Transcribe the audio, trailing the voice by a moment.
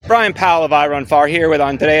Brian Powell of I Run Far here with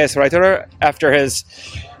Andreas Reiterer after his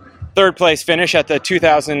third place finish at the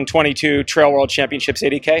 2022 Trail World Championships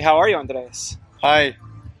 80K. How are you, Andreas? Hi.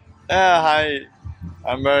 Hi.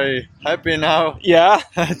 I'm very happy now. Yeah?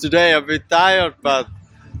 Today a bit tired, but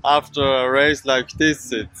after a race like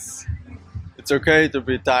this, it's okay to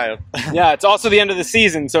be tired. Yeah, it's also the end of the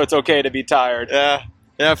season, so it's okay to be tired.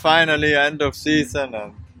 Yeah, finally end of season,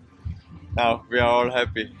 and now we are all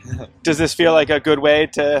happy. Does this feel like a good way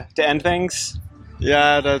to end things?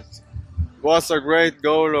 Yeah, that was a great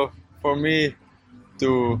goal for me,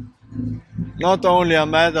 to not only a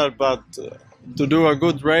medal, but to do a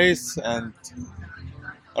good race, and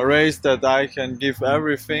a race that I can give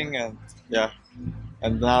everything, and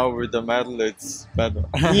and now with the medal it's better.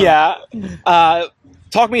 Yeah.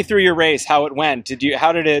 Talk me through your race, how it went.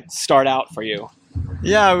 How did it start out for you?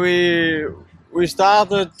 Yeah, we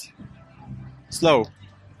started slow,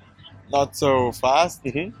 not so fast.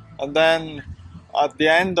 Mm-hmm. And then at the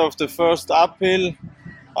end of the first uphill,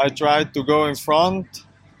 I tried to go in front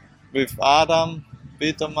with Adam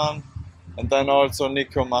Peterman and then also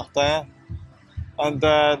Nico Martin. And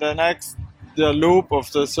the loop of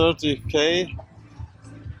the 30K,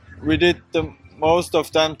 we did most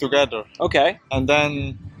of them together. Okay. And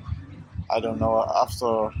then, I don't know,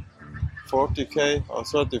 after 40K or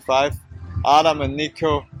 35, Adam and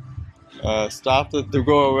Nico started to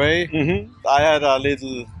go away. Mm-hmm. I had a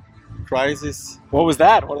little crisis. What was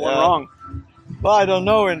that? What went wrong? Well, I don't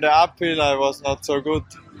know. In the uphill, I was not so good.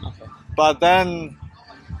 Okay. But then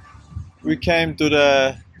we came to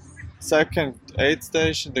the second aid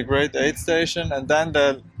station, the great aid station, and then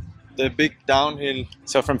the big downhill.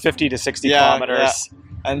 So from 50 to 60 kilometers.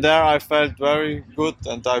 Yeah. And there I felt very good,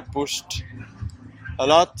 and I pushed a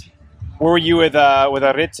lot. Were you with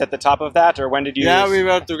a Ritz at the top of that, or when did you? Yeah, we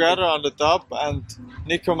were together on the top, and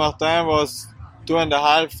Nico Martin was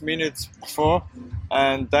 2.5 minutes before,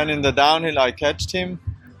 and then in the downhill I catched him.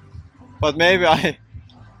 But maybe I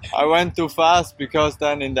went too fast, because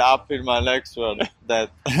then in the uphill my legs were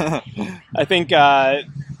dead. I think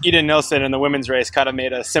Ida Nilsson in the women's race kind of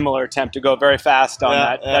made a similar attempt to go very fast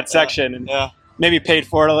on that section, and maybe paid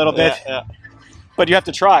for it a little bit. Yeah. But you have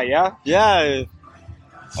to try, yeah? Yeah,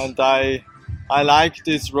 and I like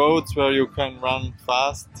these roads where you can run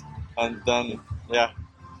fast, and then,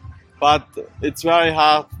 But it's very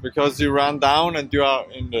hard, because you run down and you are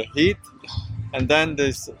in the heat, and then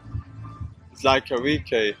it's like a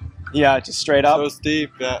VK. Yeah, just straight up. So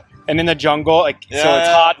steep, yeah. And in the jungle, so it's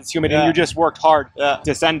hot, it's humid, and you just worked hard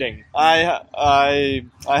descending. I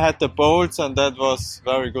had the bolts, and that was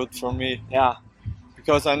very good for me. Yeah.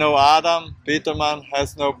 Because I know Adam Peterman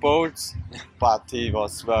has no bolts, but he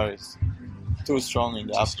was too strong in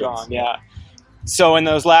the uphill. Yeah. So in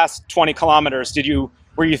those last 20 kilometers,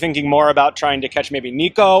 were you thinking more about trying to catch maybe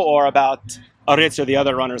Nico, or about Aritz or the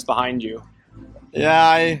other runners behind you?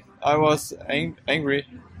 Yeah, I was angry.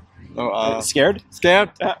 No, scared? Scared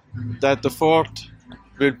that the fourth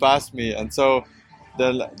will pass me, and so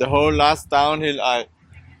the whole last downhill I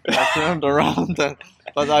turned around,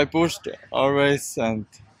 but I pushed always, and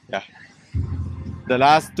the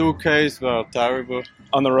last 2Ks were terrible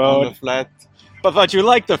on the road, on the flat. But you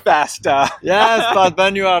like the fast. Yes, but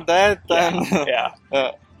when you are dead, then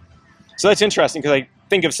So that's interesting, because I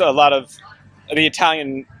think of a lot of the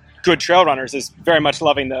Italian good trail runners is very much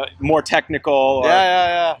loving the more technical.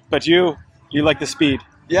 But you like the speed.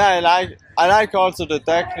 Yeah, I like also the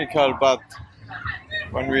technical, but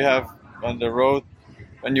when we have on the road,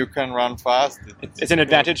 when you can run fast, it's an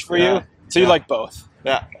advantage for you. So you like both.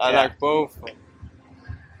 Yeah, I like both.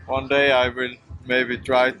 One day I will maybe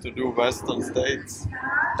try to do Western States.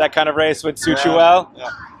 That kind of race would suit you well.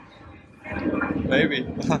 Yeah. Maybe.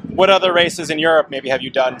 What other races in Europe maybe have you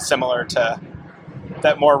done similar to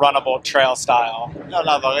that more runnable trail style? Yeah,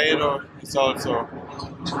 Lavaredo is also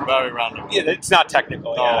very runnable. Yeah, it's not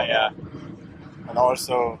technical. No. Yeah. And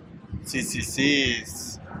also CCC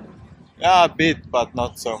is a bit, but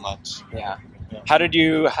not so much. Yeah. How did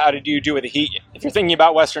you do with the heat? If you're thinking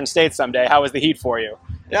about Western States someday, how was the heat for you?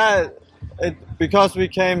 Yeah, because we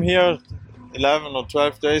came here 11 or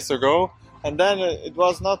 12 days ago, and then it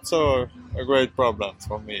was not so a great problem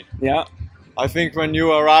for me. Yeah. I think when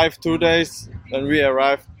you arrive 2 days, when we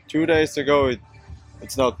arrived 2 days ago,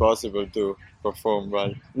 it's not possible to perform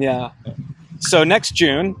well. Yeah. So next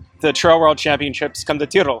June, the Trail World Championships come to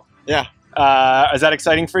Tyrol. Yeah. Is that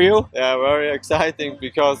exciting for you? Yeah, very exciting,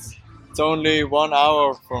 because it's only 1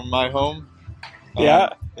 hour from my home. Yeah,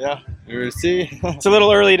 we will see. It's a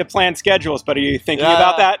little early to plan schedules, but are you thinking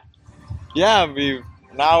about that? Yeah,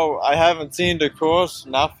 now I haven't seen the course,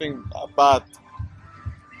 nothing, but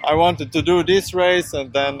I wanted to do this race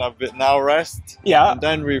and then a bit now rest. Yeah. And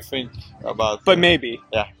then we think about. But maybe.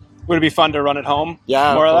 Yeah. Would it be fun to run it home?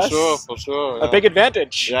 Yeah, more or less? For sure. Yeah. A big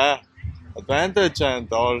advantage. Yeah, advantage, and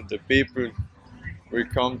all the people will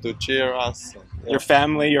come to cheer us. And, your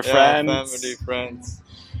family, your friends. Family, friends.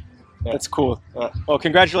 Yeah. That's cool. Yeah. Well,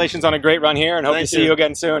 congratulations on a great run here, and hope to see you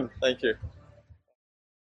again soon. Thank you.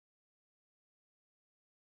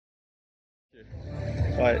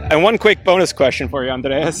 Right. And one quick bonus question for you,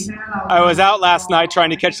 Andreas. I was out last night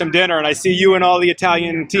trying to catch some dinner, and I see you and all the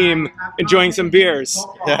Italian team enjoying some beers.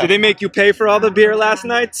 Yeah. Did they make you pay for all the beer last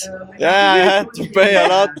night? Yeah, I had to pay a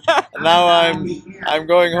lot. Now I'm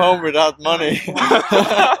going home without money. But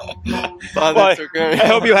well, it's okay. I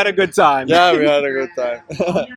hope you had a good time. Yeah, we had a good time.